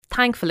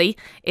thankfully,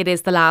 it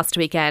is the last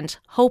weekend,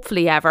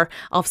 hopefully ever,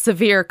 of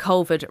severe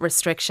COVID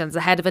restrictions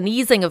ahead of an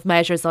easing of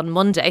measures on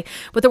Monday.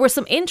 But there were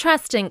some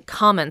interesting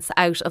comments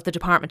out of the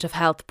Department of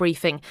Health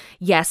briefing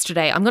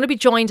yesterday. I'm going to be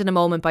joined in a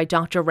moment by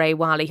Dr. Ray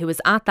Wally, who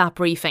was at that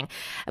briefing.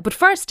 But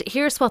first,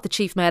 here's what the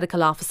Chief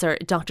Medical Officer,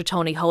 Dr.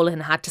 Tony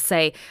Holohan, had to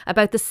say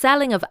about the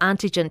selling of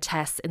antigen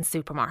tests in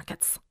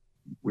supermarkets.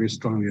 We're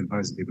strongly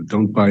advising people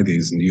don't buy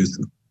these and use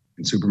them.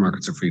 And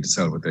supermarkets are free to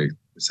sell what they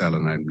sell,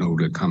 and I have no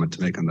real comment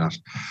to make on that.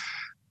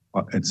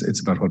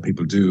 It's about what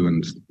people do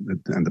and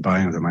the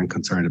buying of them. I'm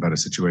concerned about a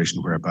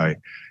situation whereby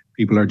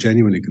people are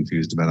genuinely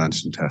confused about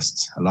antigen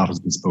tests. A lot has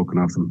been spoken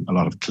of them. A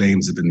lot of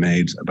claims have been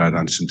made about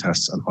antigen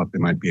tests and what they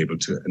might be able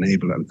to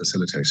enable and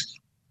facilitate.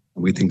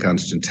 And we think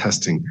antigen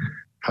testing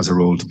has a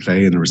role to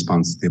play in the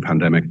response to the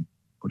pandemic,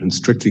 but in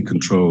strictly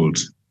controlled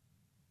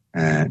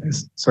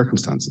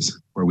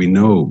circumstances where we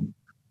know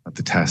that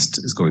the test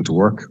is going to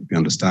work, we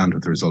understand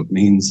what the result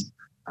means,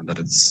 and that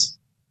its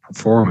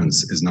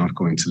performance is not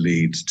going to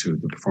lead to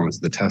the performance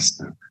of the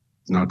test now.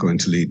 It's not going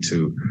to lead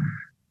to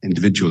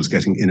individuals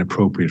getting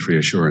inappropriate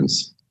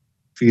reassurance,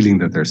 feeling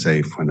that they're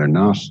safe when they're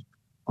not,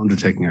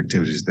 undertaking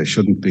activities they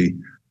shouldn't be,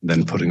 and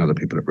then putting other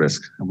people at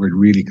risk. And we're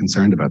really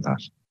concerned about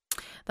that.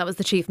 That was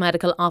the Chief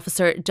Medical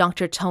Officer,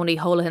 Dr. Tony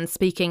Holohan,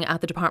 speaking at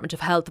the Department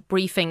of Health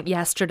briefing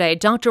yesterday.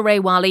 Dr. Ray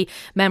Wally,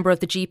 member of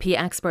the GP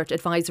Expert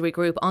Advisory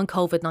Group on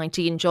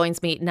COVID-19,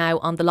 joins me now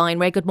on the line.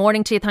 Ray, good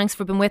morning to you. Thanks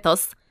for being with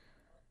us.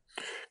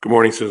 Good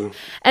morning, Susan.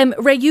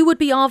 Ray, you would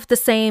be of the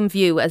same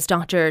view as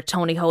Dr.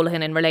 Tony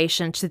Holohan in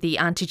relation to the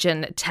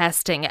antigen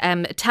testing.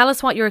 Tell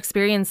us what your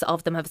experience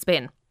of them has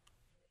been.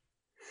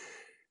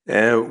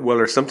 Well,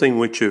 there's something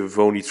which you've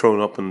only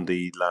thrown up in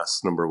the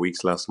last number of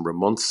weeks, last number of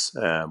months,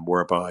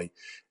 whereby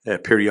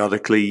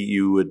periodically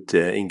you would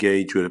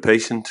engage with a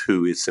patient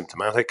who is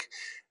symptomatic,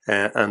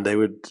 and they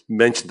would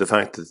mention the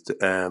fact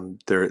that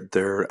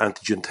their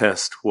antigen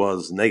test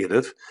was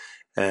negative.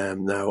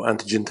 Now,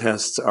 antigen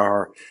tests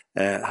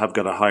have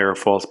got a higher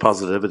false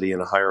positivity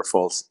and a higher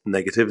false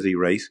negativity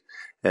rate.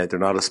 They're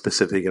not as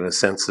specific and as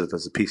sensitive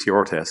as a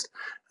PCR test.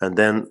 And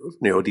then,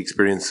 the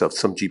experience of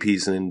some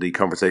GPs and in the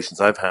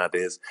conversations I've had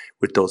is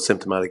with those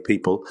symptomatic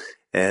people,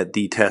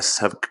 the tests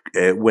have,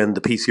 when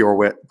the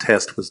PCR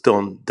test was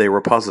done, they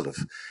were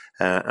positive.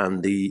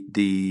 And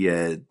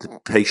the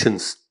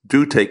patients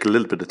do take a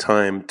little bit of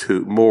time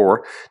to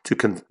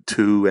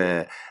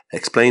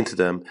explain to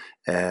them,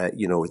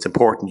 it's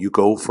important you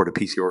go for the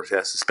PCR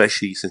test,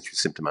 especially since you're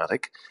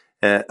symptomatic.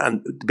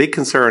 And the big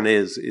concern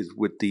is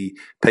with the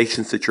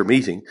patients that you're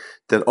meeting,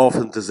 that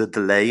often there's a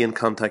delay in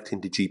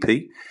contacting the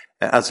GP.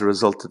 As a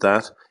result of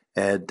that,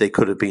 they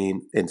could have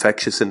been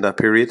infectious in that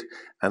period.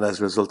 And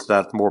as a result of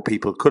that, more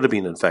people could have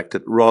been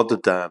infected rather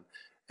than,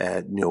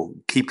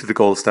 keep to the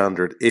gold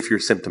standard. If you're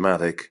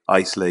symptomatic,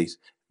 isolate,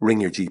 ring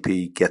your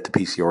GP, get the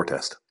PCR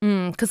test.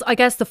 Because I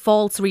guess the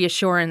false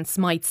reassurance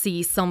might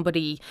see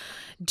somebody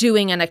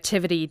doing an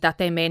activity that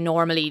they may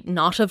normally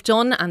not have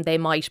done, and they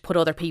might put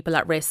other people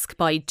at risk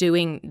by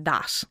doing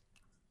that.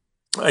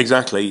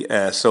 Exactly.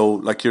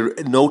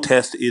 No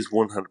test is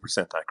 100%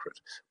 accurate,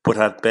 but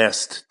at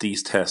best,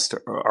 these tests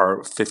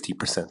are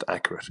 50%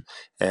 accurate.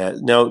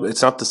 Now,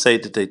 it's not to say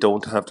that they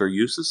don't have their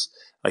uses.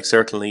 Like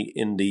certainly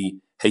in the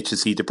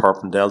HSE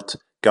Department of Health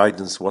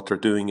guidance, what they're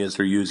doing is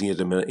they're using it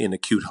in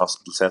acute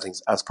hospital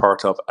settings as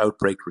part of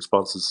outbreak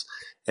responses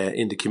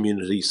in the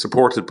community,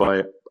 supported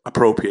by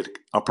appropriate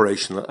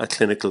operational and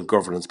clinical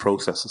governance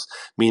processes,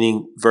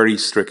 meaning very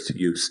strict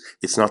use.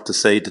 It's not to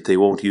say that they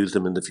won't use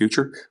them in the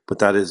future, but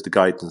that is the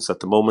guidance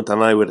at the moment.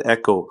 And I would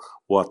echo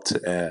what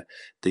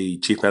the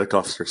Chief Medical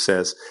Officer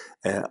says.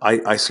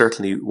 I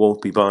certainly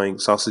won't be buying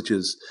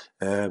sausages,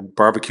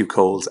 barbecue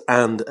coals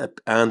and an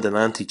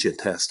antigen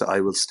test. I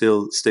will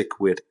still stick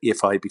with,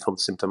 if I become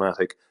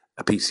symptomatic,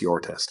 a PCR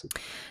test.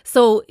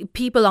 So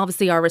people,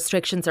 obviously, our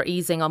restrictions are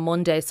easing on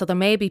Monday. So there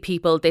may be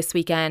people this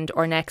weekend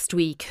or next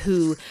week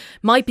who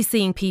might be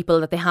seeing people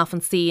that they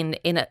haven't seen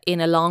in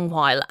a long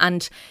while.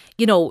 And,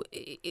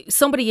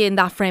 somebody in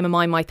that frame of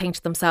mind might think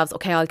to themselves,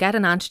 OK, I'll get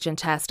an antigen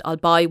test. I'll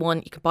buy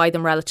one. You can buy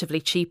them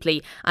relatively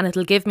cheaply, and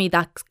it'll give me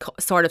that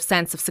sort of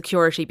sense of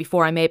security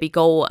before I maybe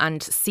go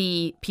and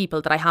see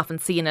people that I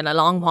haven't seen in a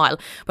long while.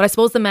 But I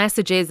suppose the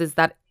message is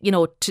that,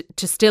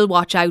 to still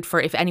watch out for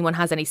if anyone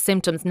has any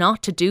symptoms,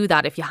 not to do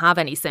that if you have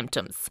any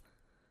symptoms.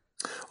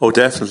 Oh,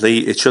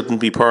 definitely. It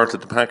shouldn't be part of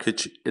the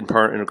package in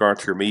regard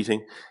to your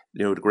meeting.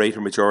 The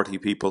greater majority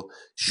of people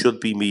should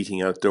be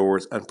meeting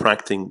outdoors and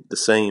practicing the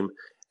same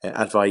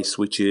advice,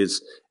 which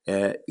is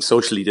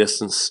socially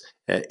distance.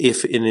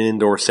 If in an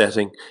indoor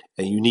setting,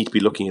 you need to be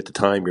looking at the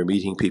time you're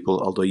meeting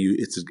people, although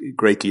it's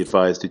greatly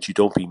advised that you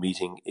don't be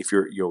meeting if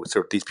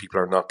these people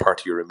are not part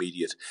of your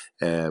immediate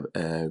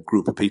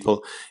group of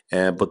people.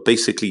 But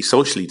basically,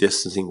 socially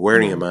distancing,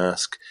 wearing a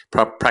mask,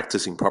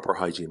 practicing proper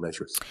hygiene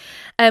measures.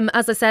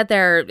 As I said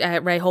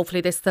there, Ray,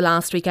 hopefully this is the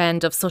last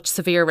weekend of such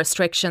severe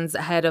restrictions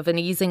ahead of an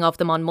easing of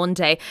them on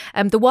Monday.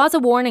 There was a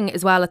warning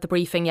as well at the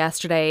briefing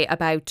yesterday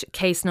about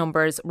case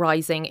numbers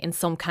rising in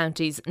some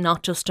counties,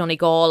 not just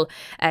Donegal.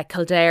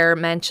 Kildare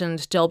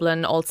mentioned,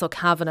 Dublin, also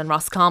Cavan and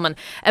Roscommon.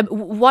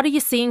 What are you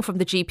seeing from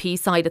the GP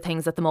side of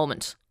things at the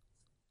moment?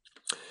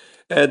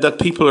 That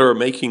people are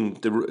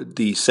making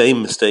the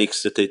same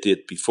mistakes that they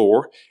did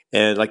before.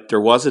 Like there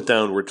was a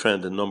downward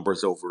trend in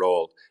numbers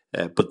overall,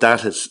 but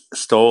that has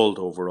stalled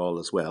overall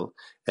as well.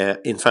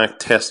 In fact,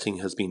 testing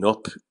has been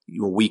up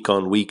week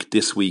on week.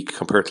 This week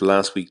compared to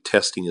last week,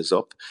 testing is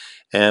up.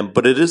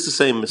 But it is the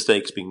same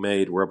mistakes being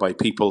made, whereby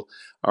people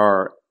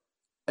are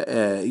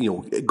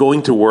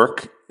going to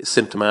work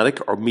symptomatic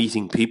or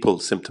meeting people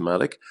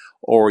symptomatic,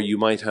 or you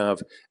might have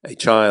a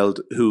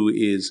child who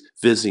is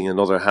visiting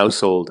another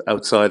household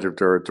outside of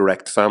their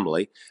direct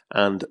family,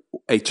 and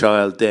a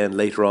child then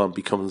later on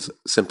becomes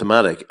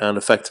symptomatic, and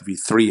effectively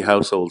 3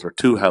 households or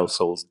 2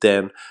 households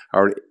then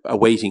are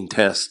awaiting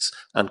tests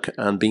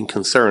and being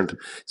concerned.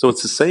 So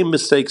it's the same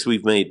mistakes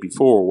we've made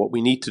before. What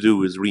we need to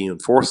do is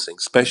reinforcing,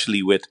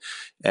 especially with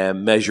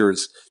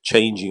measures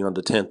changing on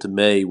the 10th of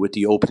May with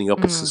the opening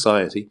up of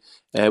society.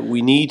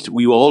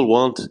 We all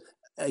want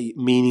a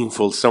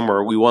meaningful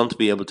summer. We want to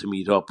be able to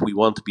meet up. We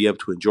want to be able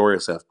to enjoy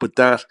ourselves. But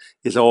that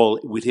is all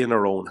within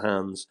our own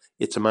hands.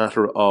 It's a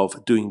matter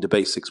of doing the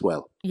basics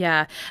well.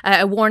 Yeah.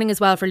 A warning as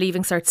well for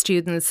Leaving Cert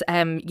students.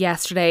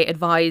 Yesterday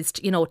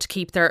advised, to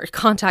keep their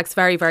contacts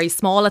very, very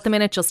small at the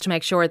minute, just to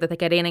make sure that they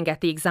get in and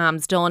get the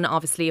exams done.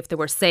 Obviously, if they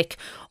were sick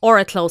or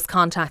a close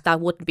contact,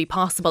 that wouldn't be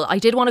possible. I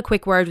did want a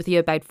quick word with you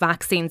about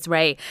vaccines,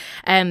 Ray.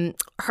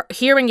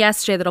 Hearing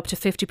yesterday that up to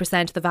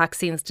 50% of the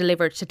vaccines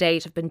delivered to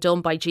date have been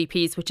done by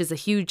GPs, which is a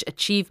huge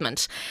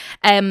achievement.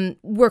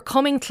 We're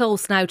coming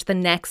close now to the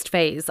next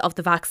phase of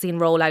the vaccine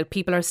rollout.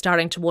 People are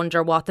starting to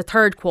wonder what the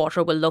third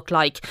quarter will look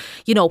like,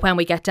 when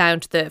we get down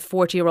to the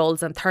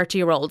 40-year-olds and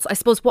 30-year-olds. I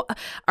suppose,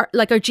 are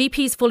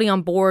GPs fully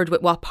on board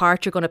with what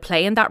part you're going to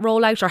play in that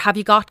rollout, or have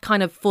you got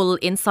kind of full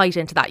insight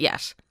into that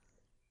yet?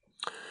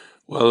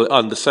 Well,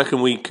 on the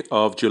second week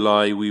of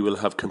July, we will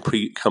have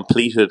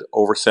completed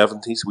over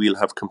 70s. We'll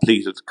have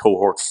completed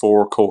cohort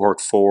 4. Cohort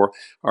 4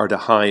 are the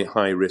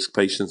high risk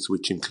patients,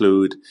 which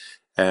include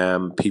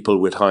people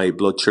with high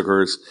blood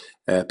sugars,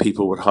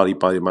 people with high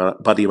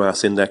body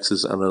mass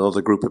indexes, and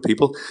another group of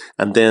people.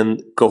 And then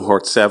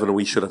cohort 7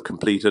 we should have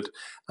completed,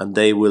 and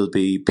they will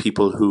be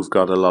people who've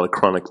got a lot of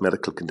chronic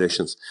medical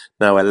conditions.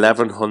 Now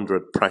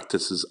 1,100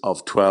 practices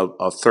of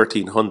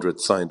 1,300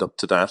 signed up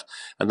to that,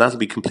 and that'll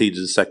be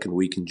completed the second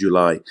week in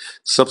July.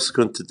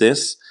 Subsequent to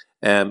this,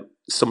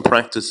 some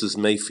practices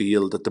may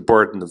feel that the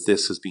burden of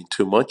this has been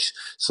too much,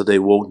 so they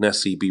won't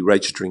necessarily be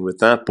registering with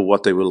that. But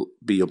what they will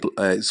be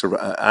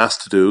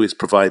asked to do is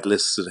provide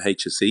lists to the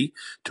HSE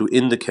to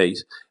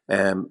indicate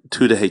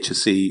to the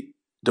HSE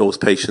those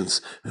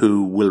patients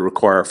who will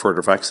require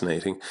further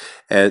vaccinating.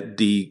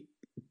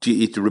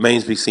 It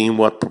remains to be seen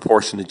what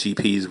proportion of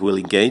GPs will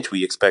engage.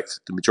 We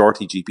expect the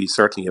majority of GPs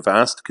certainly have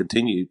asked to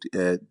continue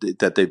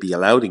that they be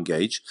allowed to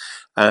engage.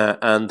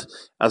 And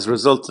as a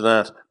result of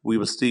that, we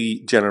will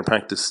see general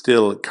practice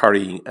still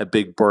carrying a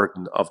big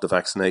burden of the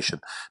vaccination.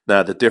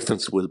 Now, the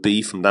difference will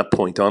be from that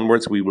point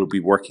onwards, we will be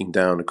working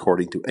down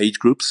according to age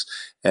groups.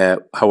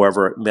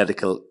 However,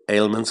 medical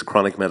ailments,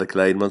 chronic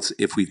medical ailments,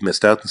 if we've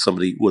missed out on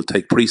somebody, will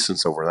take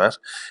precedence over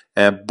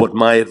that. But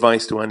my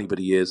advice to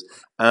anybody is,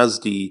 as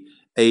the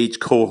age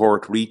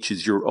cohort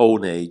reaches your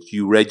own age,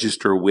 you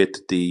register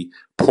with the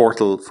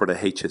portal for the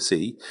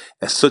HSE,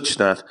 such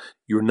that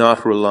you're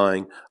not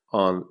relying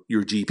on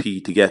your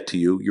GP to get to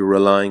you. You're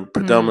relying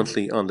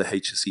predominantly on the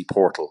HSE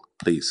portal,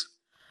 please.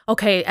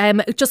 Okay,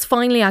 just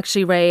finally,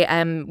 actually, Ray,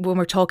 when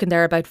we're talking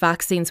there about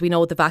vaccines, we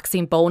know the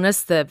vaccine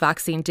bonus, the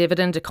vaccine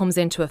dividend, it comes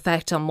into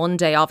effect on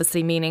Monday,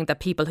 obviously meaning that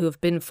people who have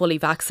been fully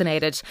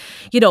vaccinated,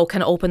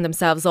 can open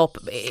themselves up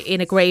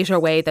in a greater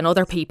way than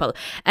other people.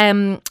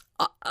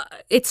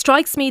 It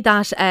strikes me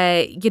that,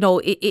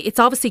 it's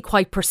obviously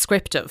quite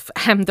prescriptive,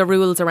 the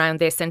rules around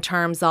this in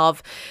terms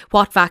of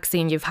what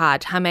vaccine you've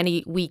had, how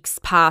many weeks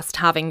past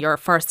having your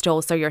first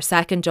dose or your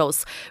second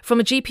dose. From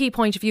a GP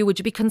point of view, would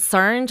you be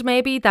concerned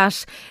maybe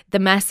that the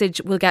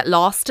message will get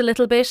lost a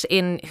little bit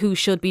in who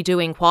should be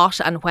doing what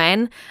and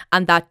when,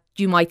 and that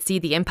you might see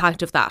the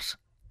impact of that?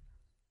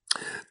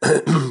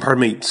 Pardon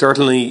me.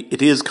 Certainly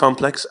it is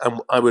complex,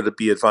 and I would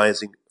be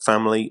advising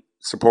family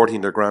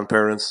supporting their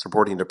grandparents,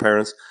 supporting their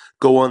parents.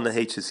 Go on the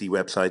HSE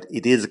website.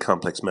 It is a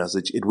complex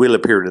message. It will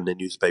appear in the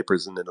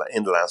newspapers in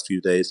the last few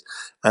days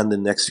and the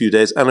next few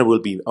days, and it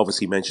will be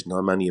obviously mentioned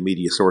on many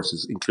media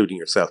sources, including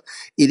yourself.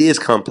 It is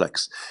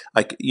complex.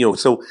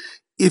 So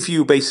if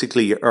you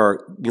basically are,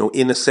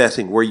 in a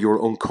setting where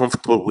you're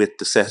uncomfortable with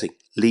the setting,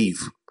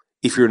 leave.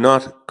 If you're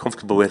not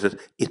comfortable with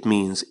it, it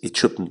means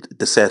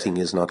the setting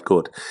is not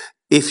good.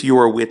 If you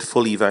are with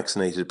fully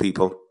vaccinated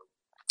people,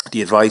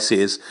 the advice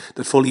is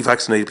that fully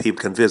vaccinated people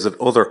can visit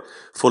other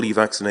fully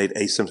vaccinated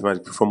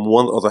asymptomatic from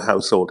one other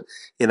household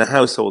in a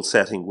household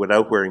setting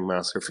without wearing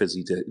masks or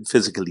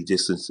physically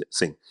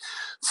distancing.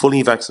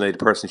 fully vaccinated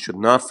persons should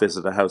not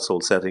visit a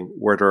household setting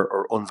where there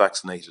are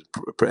unvaccinated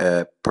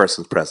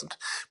persons present.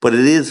 But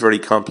it is very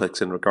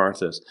complex in regard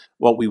to this.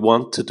 What we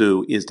want to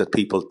do is that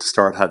people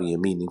start having a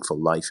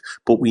meaningful life.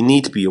 But we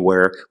need to be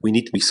aware. We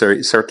need to be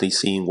certainly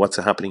seeing what's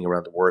happening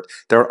around the world.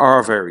 There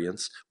are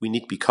variants. We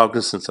need to be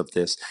cognizant of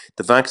this.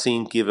 The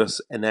vaccine gives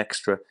us an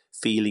extra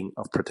feeling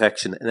of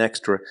protection, an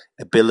extra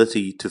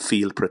ability to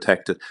feel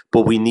protected.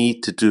 But we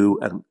need to do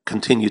and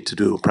continue to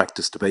do and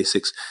practice the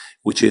basics,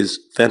 which is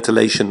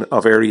ventilation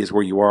of areas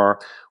where you are,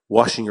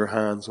 washing your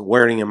hands,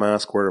 wearing a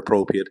mask where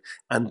appropriate,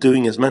 and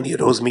doing as many of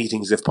those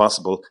meetings, if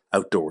possible,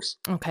 outdoors.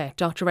 Okay,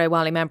 Dr. Ray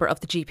Whalley, member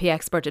of the GP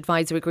Expert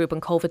Advisory Group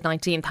on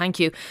COVID-19. Thank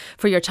you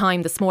for your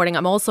time this morning.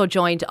 I'm also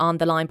joined on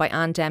the line by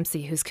Anne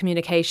Dempsey, who's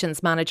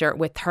Communications Manager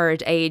with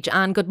Third Age.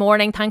 Anne, good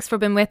morning. Thanks for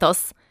being with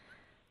us.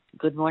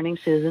 Good morning,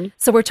 Susan.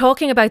 So we're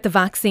talking about the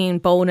vaccine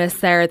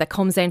bonus there that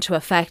comes into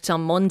effect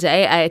on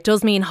Monday. It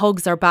does mean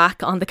hugs are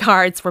back on the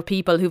cards for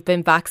people who've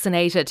been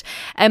vaccinated.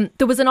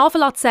 There was an awful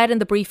lot said in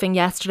the briefing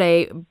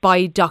yesterday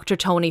by Dr.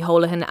 Tony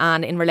Holohan,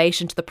 Anne, in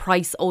relation to the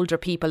price older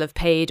people have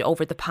paid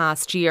over the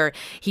past year.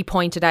 He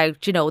pointed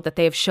out, that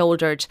they've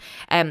shouldered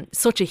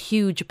such a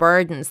huge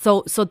burden.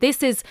 So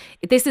this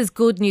is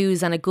good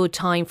news and a good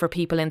time for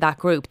people in that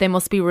group. They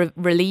must be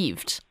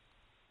relieved.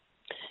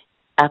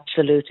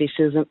 Absolutely,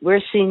 Susan. We're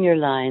Senior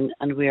Line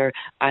and we're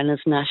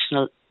Ireland's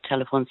national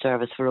telephone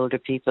service for older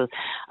people.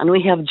 And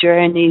we have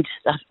journeyed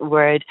that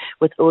word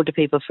with older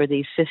people for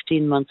these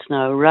 15 months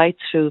now, right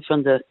through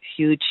from the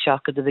huge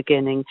shock at the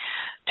beginning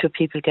to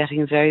people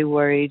getting very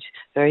worried,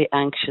 very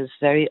anxious,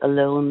 very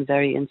alone,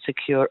 very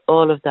insecure,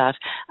 all of that.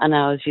 And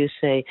now, as you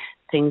say,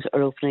 things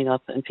are opening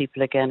up and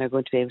people again are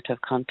going to be able to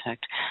have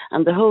contact.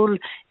 And the whole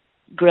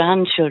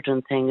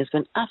grandchildren thing has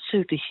been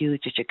absolutely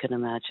huge, as you can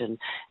imagine.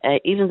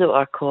 Even though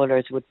our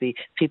callers would be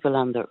people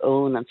on their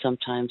own and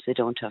sometimes they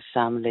don't have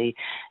family,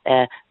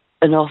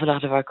 an awful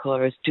lot of our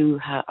callers do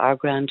have our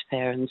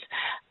grandparents.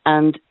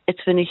 And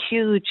it's been a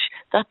huge,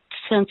 that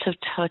sense of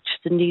touch,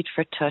 the need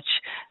for touch,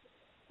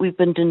 we've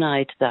been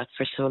denied that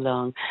for so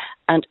long.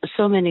 And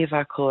so many of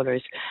our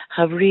callers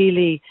have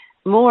really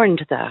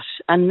mourned that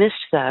and missed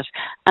that.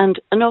 And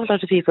an awful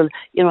lot of people,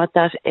 at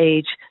that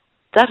age,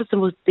 that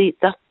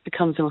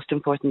becomes the most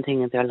important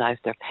thing in their life.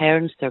 Their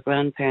parents, their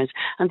grandparents,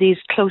 and these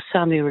close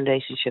family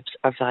relationships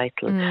are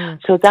vital.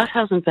 So that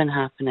hasn't been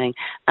happening,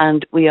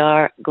 and we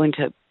are going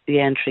to be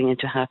entering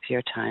into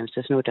happier times.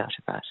 There's no doubt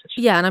about it.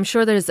 Yeah, and I'm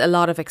sure there's a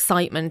lot of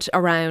excitement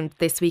around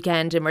this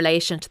weekend in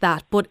relation to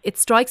that. But it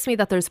strikes me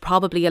that there's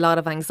probably a lot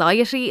of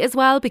anxiety as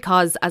well,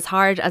 because as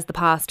hard as the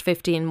past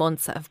 15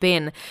 months have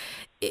been,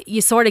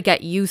 you sort of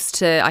get used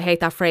to, I hate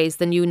that phrase,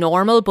 the new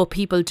normal, but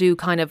people do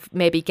kind of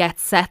maybe get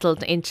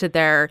settled into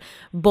their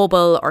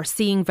bubble or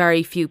seeing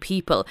very few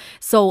people.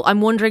 So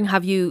I'm wondering,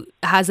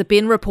 has it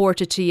been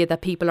reported to you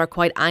that people are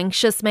quite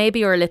anxious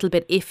maybe or a little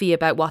bit iffy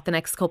about what the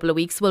next couple of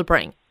weeks will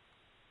bring?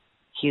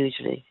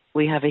 Hugely.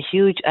 We have a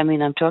huge, I'm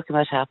talking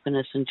about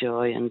happiness and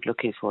joy and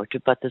looking forward to,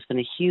 but there's been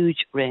a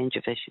huge range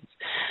of issues.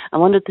 And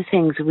one of the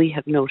things we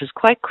have noticed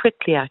quite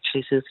quickly,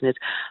 actually, Susan, is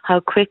how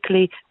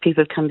quickly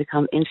people can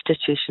become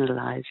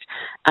institutionalised.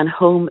 And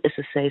home is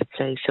a safe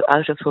place, so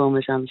out of home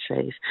is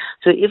unsafe.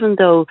 So even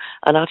though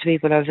a lot of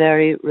people are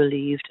very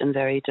relieved and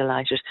very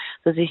delighted,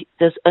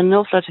 there's an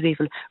awful lot of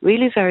people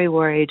really very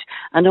worried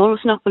and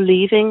almost not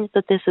believing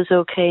that this is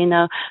okay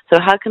now. So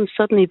how can it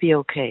suddenly be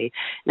okay?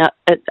 Now,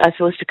 I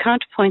suppose to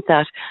counterpoint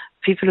that,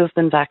 people who have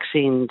been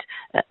vaccinated,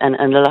 and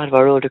a lot of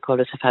our older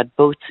callers have had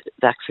both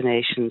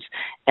vaccinations,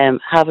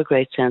 have a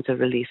great sense of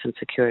relief and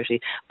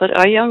security. But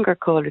our younger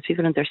callers,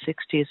 people in their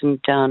 60s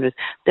and downwards,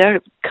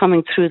 they're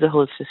coming through the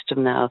whole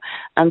system now,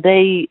 and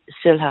they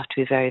still have to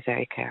be very,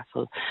 very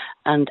careful.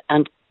 And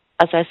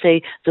as I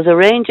say, there's a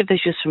range of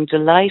issues from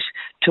delight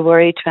to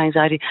worry to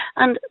anxiety,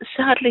 and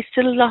sadly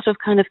still a lot of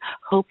kind of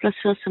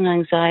hopelessness and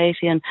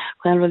anxiety and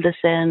when will this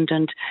end,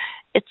 and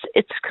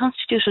it's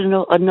constituted an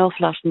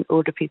awful lot in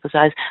older people's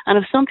eyes. And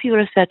if some people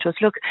have said to us,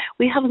 look,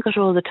 we haven't got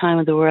all the time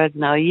in the world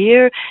now. A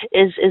year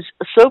is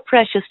so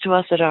precious to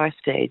us at our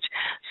stage.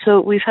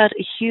 So we've had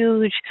a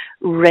huge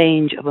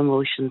range of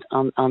emotions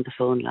on the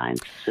phone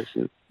lines,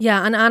 Susan.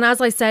 Yeah, and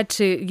as I said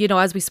to,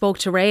 as we spoke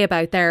to Ray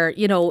about there,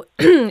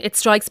 it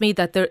strikes me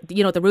that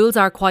the rules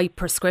are quite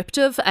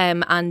prescriptive,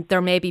 and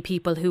there may be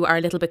people who are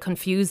a little bit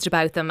confused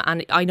about them.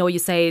 And I know you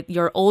say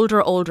your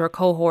older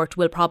cohort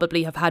will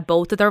probably have had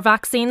both of their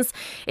vaccines.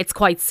 It's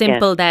quite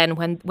simple then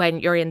when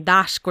you're in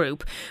that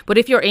group. But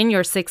if you're in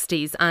your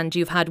 60s and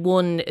you've had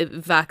one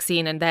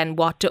vaccine and then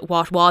what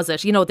was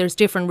it? There's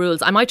different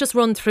rules. I might just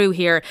run through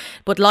here,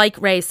 but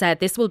like Ray said,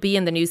 this will be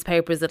in the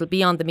newspapers. It'll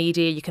be on the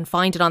media. You can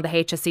find it on the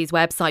HSE's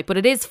website. But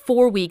it is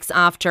 4 weeks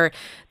after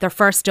their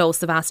first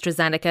dose of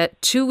AstraZeneca,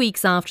 2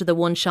 weeks after the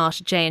one-shot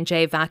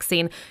J&J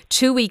vaccine,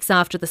 2 weeks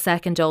after the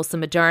second dose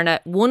of Moderna,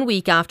 1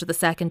 week after the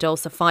second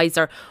dose of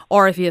Pfizer,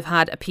 or if you've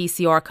had a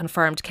PCR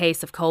confirmed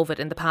case of COVID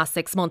in the past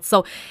 6 months.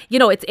 So,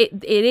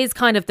 it is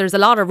kind of, there's a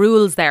lot of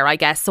rules there, I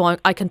guess. So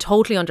I can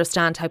totally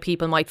understand how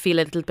people might feel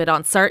a little bit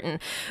uncertain.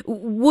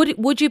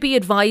 Would you be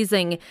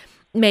advising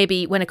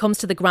maybe when it comes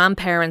to the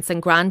grandparents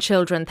and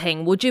grandchildren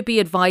thing, would you be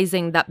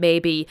advising that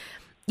maybe,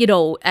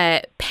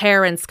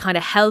 parents kind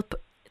of help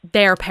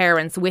their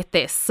parents with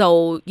this?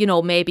 So,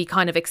 maybe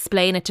kind of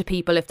explain it to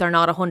people if they're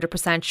not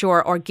 100%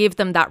 sure, or give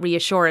them that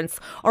reassurance,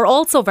 or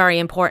also very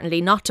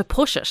importantly, not to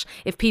push it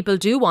if people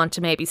do want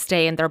to maybe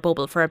stay in their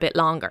bubble for a bit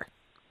longer.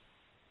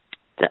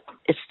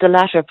 It's the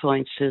latter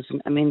point,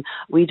 Susan. I mean,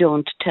 we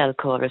don't tell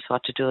callers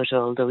what to do at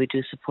all, though we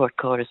do support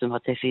callers in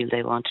what they feel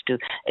they want to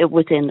do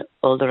within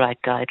all the right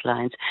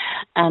guidelines.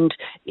 And,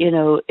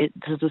 so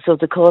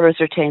the callers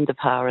retain the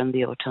power and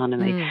the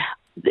autonomy.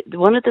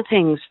 One of the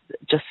things,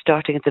 just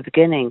starting at the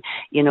beginning,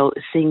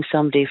 seeing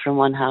somebody from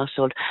one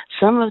household,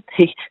 some of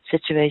the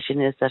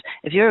situation is that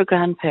if you're a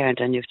grandparent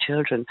and you have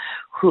children,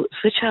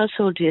 which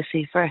household do you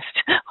see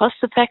first? What's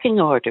the pecking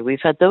order? We've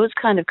had those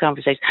kind of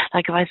conversations.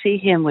 Like, if I see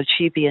him, will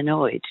she be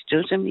annoyed? Do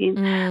you know what I mean?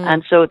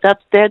 And so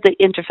they're the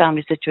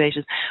interfamily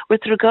situations.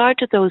 With regard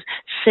to those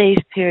safe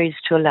periods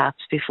to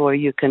elapse before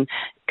you can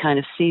kind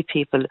of see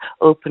people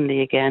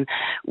openly again,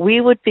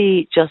 we would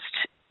be just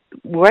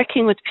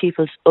working with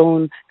people's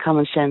own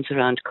common sense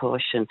around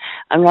caution,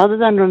 and rather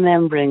than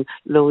remembering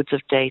loads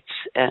of dates,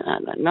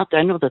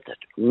 I know that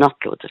not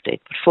loads of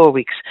dates, but 4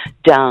 weeks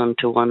down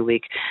to 1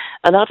 week.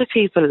 A lot of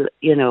people,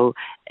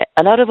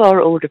 a lot of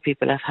our older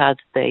people have had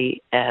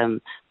the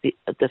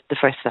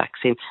first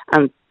vaccine,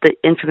 and the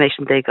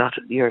information they got,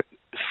 you're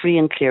free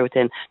and clear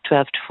within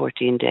 12 to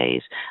 14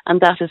 days. And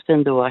that has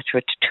been the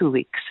watchword, 2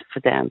 weeks for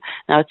them.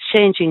 Now, it's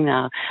changing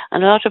now.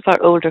 And a lot of our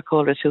older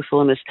callers who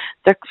phone us,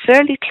 they're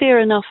fairly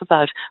clear enough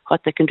about what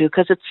they can do,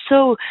 because it's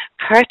so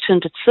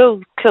pertinent, it's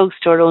so close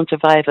to our own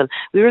survival.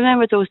 We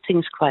remember those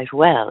things quite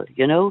well,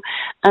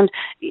 And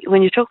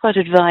when you talk about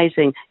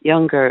advising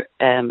younger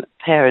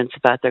parents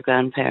about their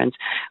grandparents,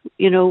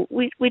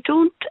 we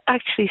don't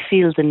actually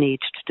feel the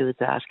need to do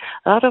that.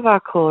 A lot of our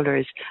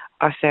callers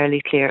are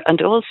fairly clear.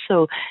 And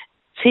also,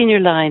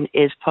 Senior Line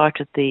is part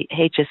of the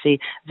HSE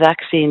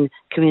Vaccine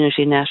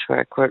Community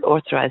Network. We're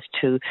authorised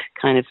to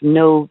kind of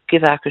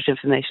give accurate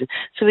information,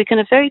 so we can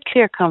have very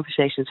clear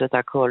conversations with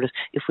our callers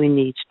if we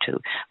need to.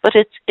 But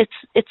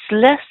it's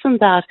less than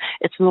that.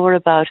 It's more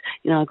about,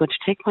 I'm going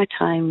to take my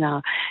time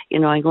now.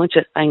 I'm going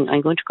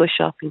to go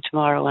shopping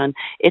tomorrow, and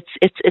it's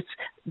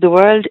the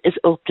world is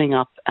opening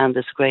up, and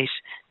there's great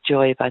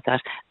joy about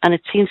that, and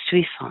it seems to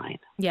be fine.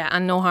 Yeah,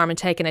 and no harm in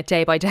taking it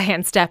day by day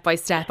and step by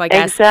step, I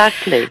guess.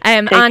 Exactly.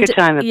 Take your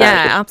time about it.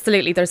 Yeah,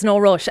 absolutely. There's no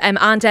rush.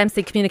 Anne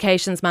Dempsey,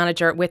 Communications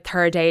Manager with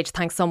Third Age,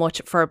 thanks so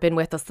much for being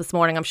with us this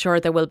morning. I'm sure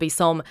there will be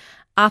some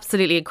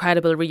absolutely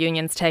incredible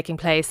reunions taking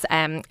place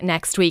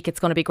next week. It's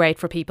going to be great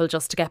for people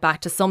just to get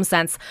back to some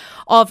sense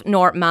of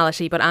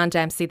normality. But Anne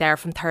Dempsey there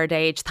from Third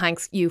Age,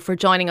 thanks you for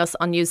joining us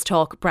on News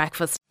Talk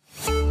Breakfast.